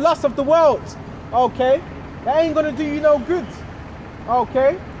 Yeah, so the lust of the world, okay? That ain't gonna do you no good.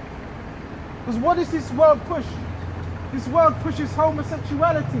 Okay? Because what does this world push? This world pushes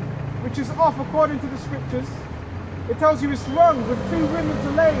homosexuality, which is off according to the scriptures. It tells you it's wrong with two women to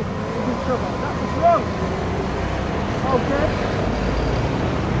lay with each other. That is wrong. Okay?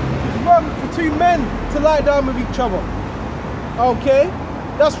 It's wrong for two men to lie down with each other. Okay?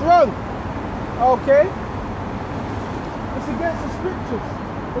 That's wrong. Okay? It's against the scriptures.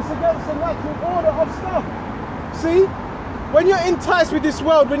 It's against the natural order of stuff. See? When you're enticed with this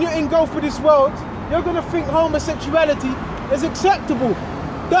world, when you're engulfed with this world, you're going to think homosexuality is acceptable.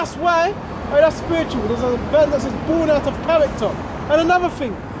 That's why, that's spiritual. There's a verse that says born out of character. And another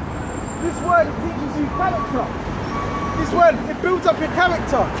thing, this word teaches you character. This word, it builds up your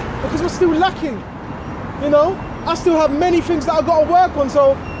character because we're still lacking. You know? I still have many things that I've got to work on,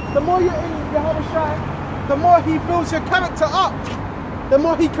 so the more you're in Yahweh Shai, the more he builds your character up, the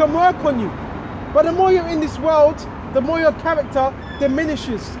more he can work on you. But the more you're in this world, the more your character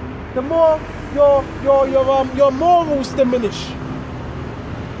diminishes, the more your morals diminish.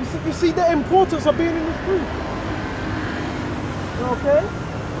 You see the importance of being in this group. Okay?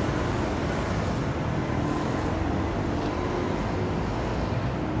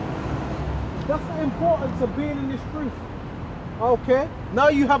 That's the importance of being in this truth. Okay? Now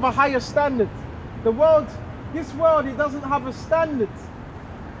you have a higher standard. The world, this world, it doesn't have a standard.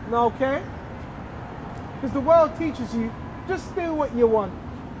 Okay? Because the world teaches you, just do what you want.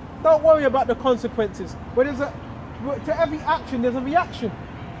 Don't worry about the consequences. But to every action, there's a reaction.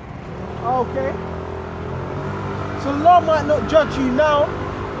 Okay? So Allah might not judge you now.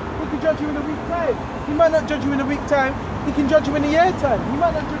 He can judge you in a week's time. He might not judge you in a week's time. He can judge you in a year's time. He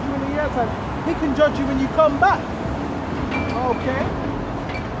might not judge you in a year's time. He can judge you when you come back. Okay?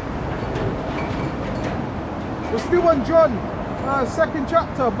 We're still on John, 2nd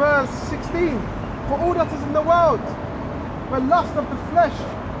chapter, verse 16. For all that is in the world, the lust of the flesh.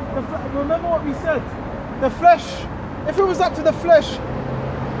 Remember what we said. The flesh, if it was up to the flesh,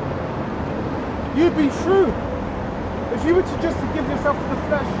 you'd be through. If you were to just to give yourself to the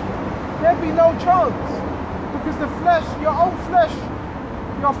flesh, there'd be no chance. Because the flesh, your own flesh,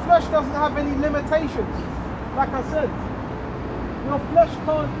 your flesh doesn't have any limitations. Like I said, your flesh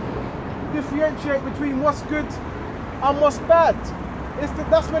can't differentiate between what's good and what's bad.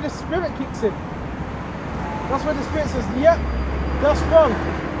 That's where the spirit kicks in. That's where the spirit says, yep, that's wrong.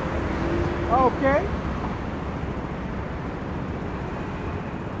 Okay.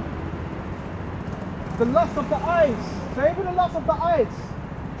 The lust of the eyes. So even the lust of the eyes,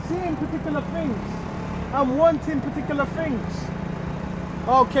 seeing particular things and wanting particular things.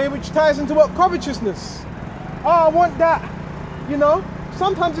 Okay, which ties into what? Covetousness. Oh, I want that. You know,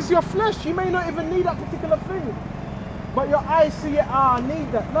 sometimes it's your flesh. You may not even need that particular thing, but your eyes see it. Ah, I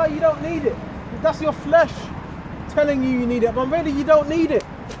need that. No, you don't need it. That's your flesh telling you need it, but really you don't need it.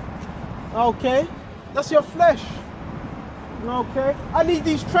 Okay, that's your flesh. Okay, I need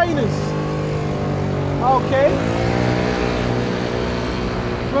these trainers. Okay,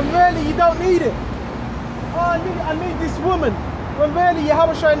 when really you don't need it. Oh, I need this woman. When really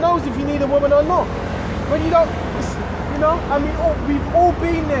Yahushua knows if you need a woman or not. When you don't, you know, I mean, we've all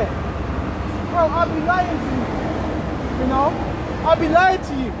been there. Well, I'll be lying to you. You know, I'll be lying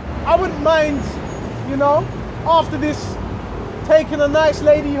to you. I wouldn't mind, you know, after this, taking a nice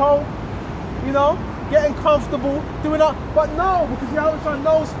lady home, you know, getting comfortable, doing that. But no, because Yahushua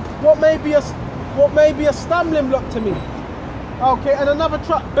knows what may be a stumbling block to me. Okay, and another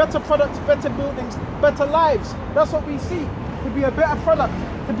better products, better buildings, better lives. That's what we see. To be a better product,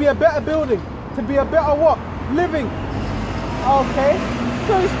 to be a better building, to be a better what? Living. Okay?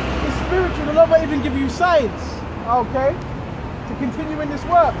 So it's spiritual. The Lord won't even give you signs. Okay? To continue in this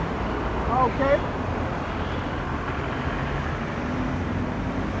work. Okay?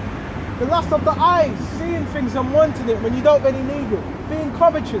 The lust of the eyes, seeing things and wanting it when you don't really need it. Being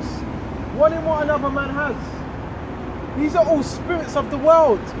covetous, wanting what another man has. These are all spirits of the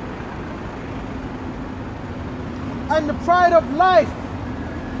world. And the pride of life,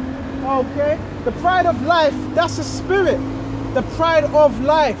 okay? The pride of life, that's a spirit. The pride of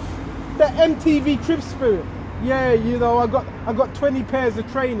life, the MTV Crib spirit. Yeah, you know, I got 20 pairs of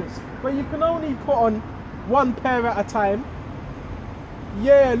trainers, but you can only put on one pair at a time.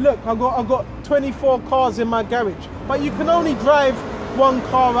 Yeah, look, I got 24 cars in my garage, but you can only drive one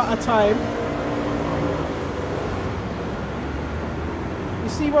car at a time. You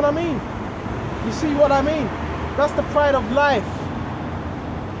see what I mean? You see what I mean? That's the pride of life.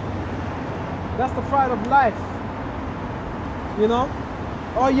 That's the pride of life. You know?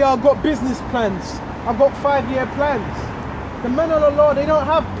 Oh yeah, I've got business plans. I've got 5-year plans. The men of the Lord, they don't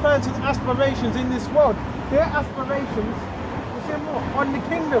have plans and aspirations in this world. Their aspirations is on the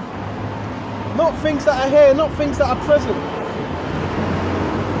kingdom. Not things that are here, not things that are present.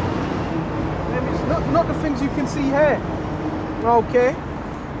 Not the things you can see here. Okay?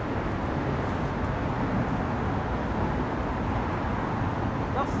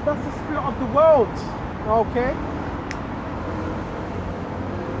 That's the spirit of the world, okay?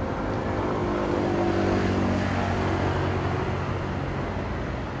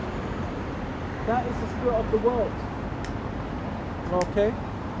 That is the spirit of the world, okay?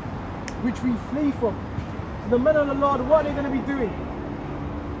 Which we flee from. So the men of the Lord, what are they going to be doing?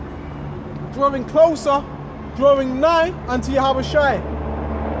 Drawing closer, drawing nigh unto Yahushua,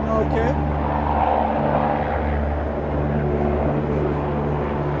 okay?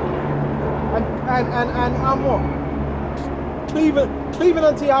 And what? Cleaving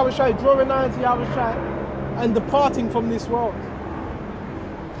unto Yahushua, drawing nigh unto Yahushua, and departing from this world.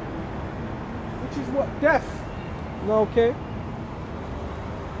 Which is what? Death. Okay?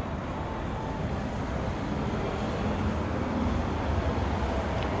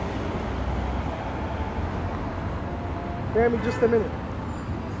 Bear me just a minute.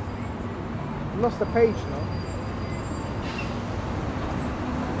 I lost the page now.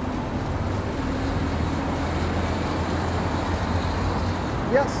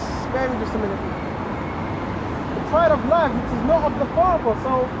 Yes, spare me just a minute. The pride of life, which is not of the Father.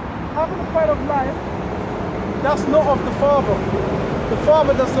 So, having the pride of life, that's not of the Father. The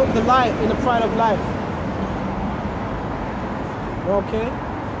Father does not delight in the pride of life. Okay?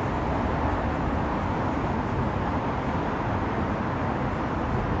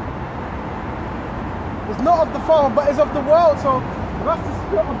 It's not of the Father, but it's of the world. So, that's the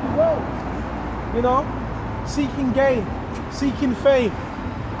spirit of the world. You know? Seeking gain, seeking fame.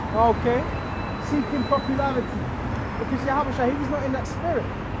 Okay, seeking popularity, because Yahushua, he was not in that spirit.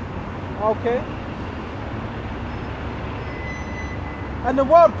 Okay, and the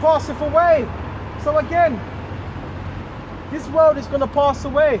world passeth away. So again, this world is going to pass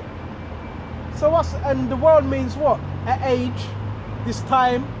away. So us, and the world means what? At age, this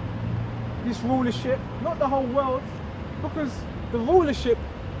time, this rulership, not the whole world, because the rulership,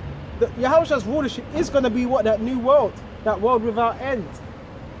 Yahushua's rulership is going to be what? That new world, that world without end.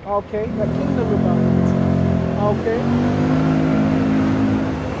 Okay, that kingdom without end. Okay.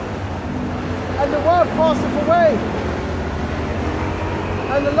 And the world passeth away,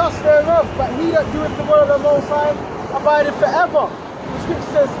 and the lust thereof, but he that doeth the will of the Most High abideth forever. The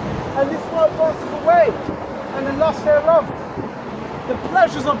scripture says, and this world passeth away, and the lust thereof, the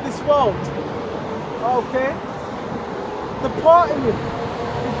pleasures of this world. Okay? The partying,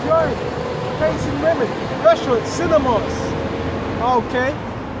 the joy, chasing women, restaurants, cinemas. Okay?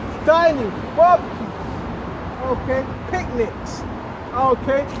 Dining, barbecues. Okay? Picnics.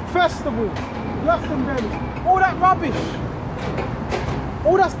 Okay? Festivals, Glastonbury, all that rubbish.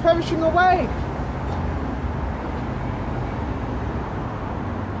 All that's perishing away.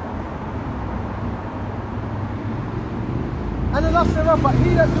 And the lust thereof, but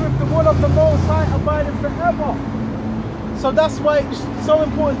he that doeth the will of the Most High abideth forever. So that's why it's so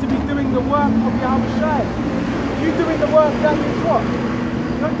important to be doing the work of Yahushua. You doing the work, that means what?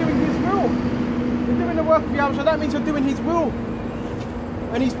 You're doing his will. You're doing the work of Yahushua, that means you're doing his will.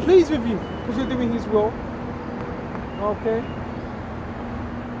 And he's pleased with you because you're doing his will. Okay?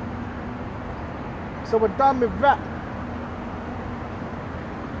 So we're done with that.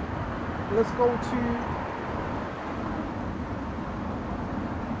 Let's go to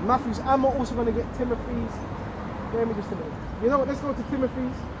Matthew's. I'm also going to get Timothy's. Let me just a minute. You know what? Let's go to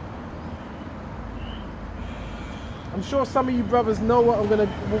Timothy's. I'm sure some of you brothers know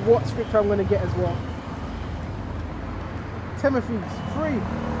what scripture I'm going to get as well. Timothy's 3.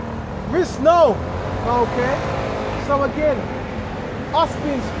 Risk no. Okay. So again, us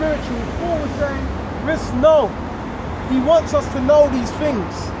being spiritual, Paul was saying, risk no. He wants us to know these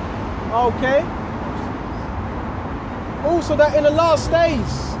things. Okay. Also that in the last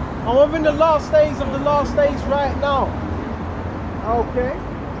days, and we're in the last days of the last days right now. Okay.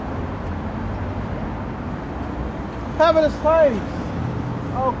 Perilous times.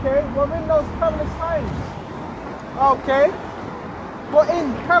 Okay. We're in those perilous times. Okay. We're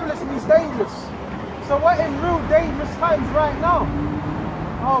in perilous means dangerous. So we're in real dangerous times right now.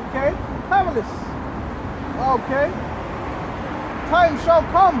 Okay. Perilous. Okay. Time shall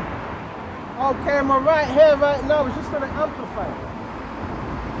come. Okay, and we're right here, right now. We're just going to amplify it.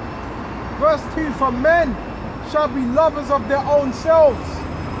 Verse 2, for men shall be lovers of their own selves.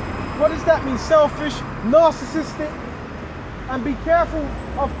 What does that mean? Selfish, narcissistic. And be careful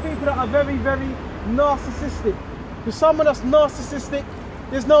of people that are very, very narcissistic. Because someone that's narcissistic,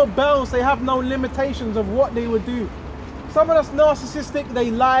 there's no bounds. They have no limitations of what they would do. Someone that's narcissistic, they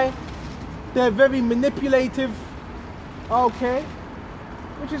lie. They're very manipulative. Okay.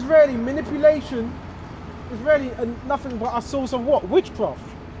 Which is really, manipulation is really nothing but a source of what? Witchcraft.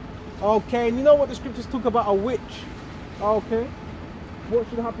 Okay, and you know what the scriptures talk about a witch? Okay. What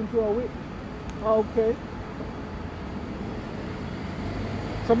should happen to a witch? Okay.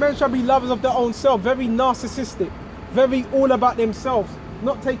 So men shall be lovers of their own self, very narcissistic, very all about themselves,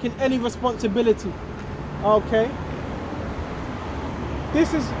 not taking any responsibility. Okay.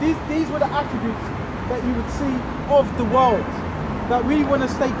 These were the attributes that you would see of the world that we want to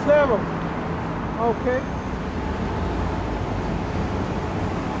stay clear of. Okay.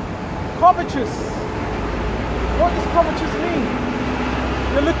 Covetous. What does covetous mean?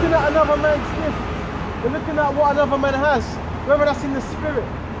 You're looking at another man's gift. You're looking at what another man has, whether that's in the spirit.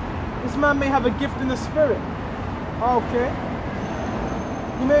 This man may have a gift in the spirit. Okay.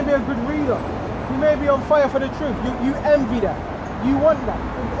 He may be a good reader. He may be on fire for the truth. You envy that. You want that.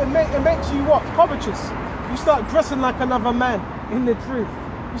 It makes you what? Covetous. You start dressing like another man in the truth.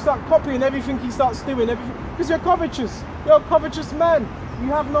 You start copying everything he starts doing, everything, because you're covetous. You're a covetous man. You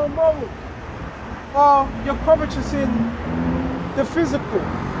have no moral. Or you're covetous in the physical.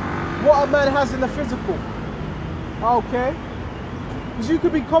 What a man has in the physical. Okay? Because you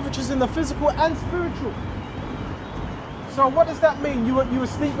could be covetous in the physical and spiritual. So what does that mean? You would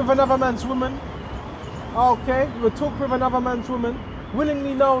sleep with another man's woman. Okay? You would talk with another man's woman.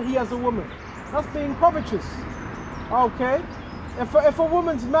 Willingly know he has a woman. That's being covetous. Okay? If a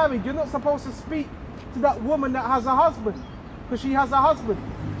woman's married, you're not supposed to speak to that woman that has a husband. Because she has a husband.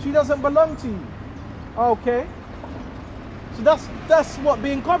 She doesn't belong to you. Okay? So that's what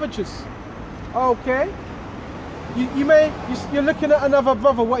being covetous. Okay? You're looking at another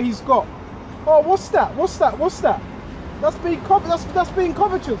brother, what he's got. Oh, what's that? What's that? What's that? That's being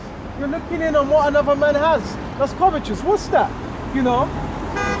covetous. You're looking in on what another man has. That's covetous. What's that? You know?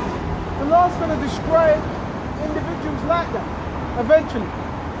 The Lord's going to destroy individuals like that eventually.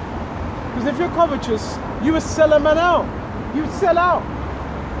 Because if you're covetous, you would sell a man out. You would sell out.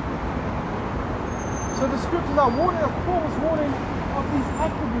 So the scriptures are warning us, Paul was warning of these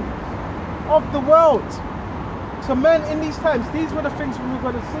attributes of the world. So men in these times, these were the things we were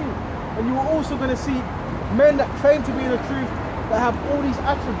going to see. And you were also going to see men that claim to be the truth that have all these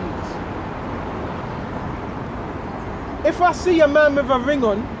attributes. If I see a man with a ring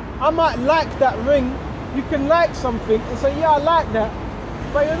on, I might like that ring. You can like something and say, yeah, I like that,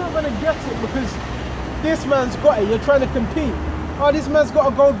 but you're not going to get it because this man's got it. You're trying to compete. Oh, this man's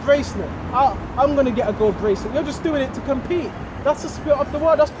got a gold bracelet. I'm going to get a gold bracelet. You're just doing it to compete. That's the spirit of the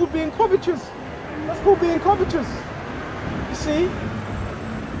world. That's called being covetous. That's called being covetous. You see?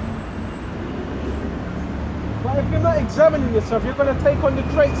 But if you're not examining yourself, you're going to take on the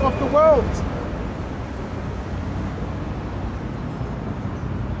traits of the world.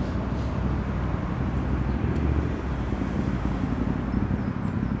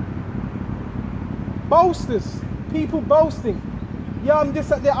 Boasters, people boasting. Yeah, I'm this,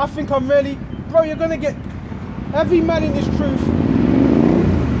 that, there. I think I'm really, bro. You're gonna get every man in this truth.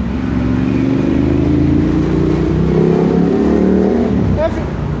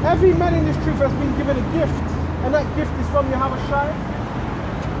 Every man in this truth has been given a gift, and that gift is from Yahweh Shai.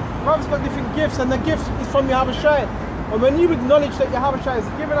 Brother's got different gifts, and the gift is from Yahweh Shai. And when you acknowledge that Yahweh Shai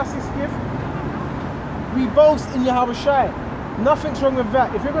has given us this gift, we boast in Yahweh Shai. Nothing's wrong with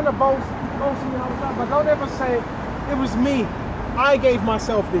that. If you're gonna boast in Yahweh Shai, but don't ever say it was me. I gave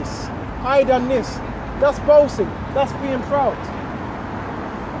myself this. I done this. That's boasting. That's being proud.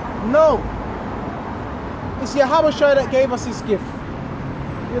 No. It's Yahweh Shai that gave us this gift.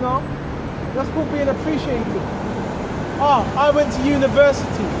 You know? That's called being appreciated. Ah, I went to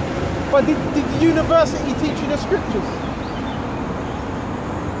university. But did the university teach you the scriptures?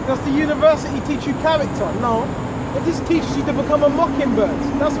 Does the university teach you character? No. It just teaches you to become a mockingbird.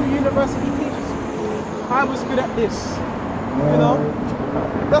 That's what university teaches you. I was good at this. You know?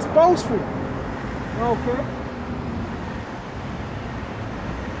 That's boastful. Okay?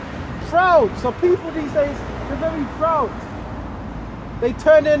 Proud. So people these days, they're very proud. They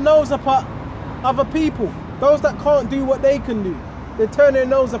turn their nose up at other people. Those that can't do what they can do. They turn their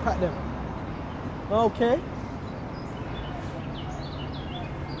nose up at them. Okay?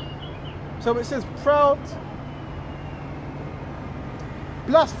 So it says proud.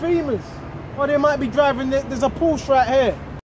 Blasphemers. Or they might be driving, there's a Porsche right here.